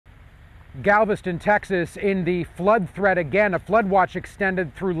Galveston, Texas, in the flood threat again. A flood watch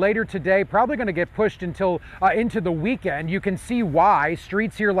extended through later today, probably going to get pushed until into the weekend. You can see why.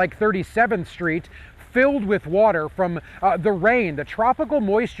 Streets here like 37th Street filled with water from the rain, the tropical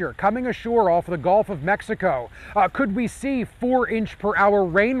moisture coming ashore off the Gulf of Mexico. Could we see 4-inch per hour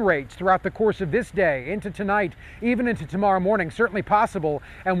rain rates throughout the course of this day, into tonight, even into tomorrow morning? Certainly possible.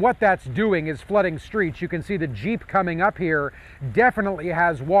 And what that's doing is flooding streets. You can see the Jeep coming up here definitely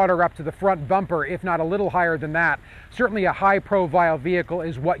has water up to the front bumper, if not a little higher than that. Certainly a high-profile vehicle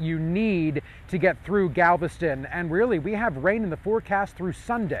is what you need to get through Galveston. And really, we have rain in the forecast through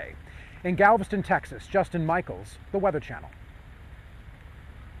Sunday. In Galveston, Texas, Justin Michaels, the Weather Channel.